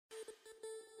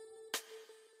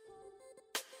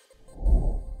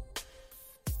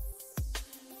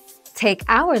Take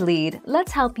our lead,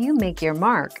 let's help you make your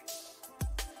mark.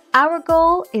 Our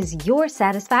goal is your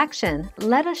satisfaction.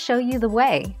 Let us show you the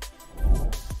way.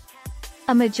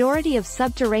 A majority of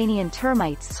subterranean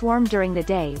termites swarm during the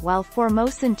day while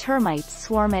Formosan termites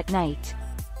swarm at night.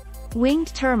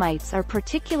 Winged termites are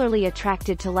particularly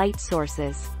attracted to light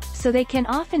sources, so they can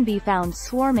often be found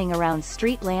swarming around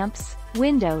street lamps,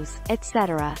 windows,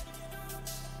 etc.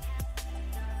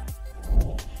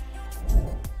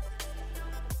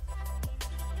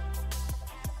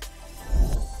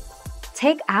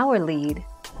 Take our lead.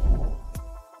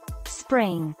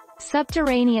 Spring.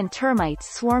 Subterranean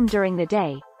termites swarm during the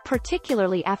day,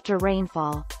 particularly after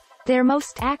rainfall. They're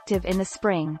most active in the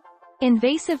spring.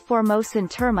 Invasive Formosan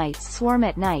termites swarm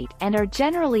at night and are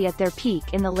generally at their peak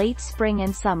in the late spring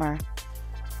and summer.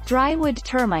 Drywood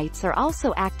termites are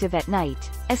also active at night,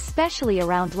 especially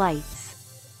around lights.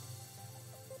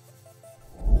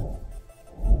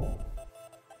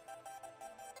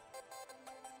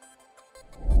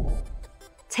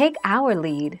 Take our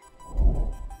lead.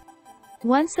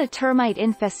 Once a termite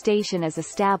infestation is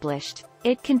established,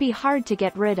 it can be hard to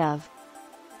get rid of.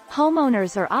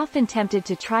 Homeowners are often tempted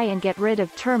to try and get rid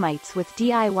of termites with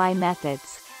DIY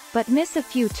methods, but miss a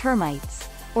few termites,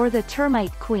 or the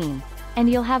termite queen,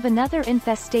 and you'll have another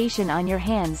infestation on your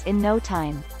hands in no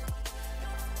time.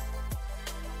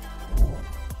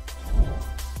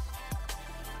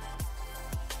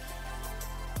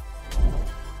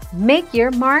 Make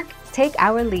your mark, take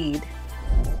our lead.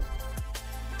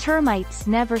 Termites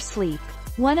never sleep.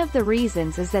 One of the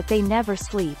reasons is that they never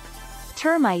sleep.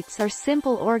 Termites are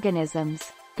simple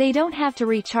organisms. They don't have to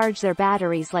recharge their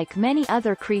batteries like many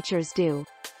other creatures do.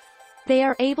 They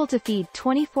are able to feed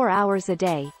 24 hours a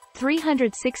day,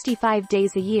 365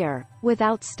 days a year,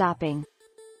 without stopping.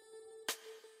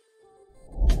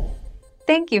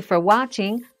 Thank you for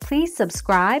watching. Please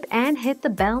subscribe and hit the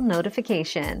bell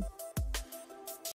notification.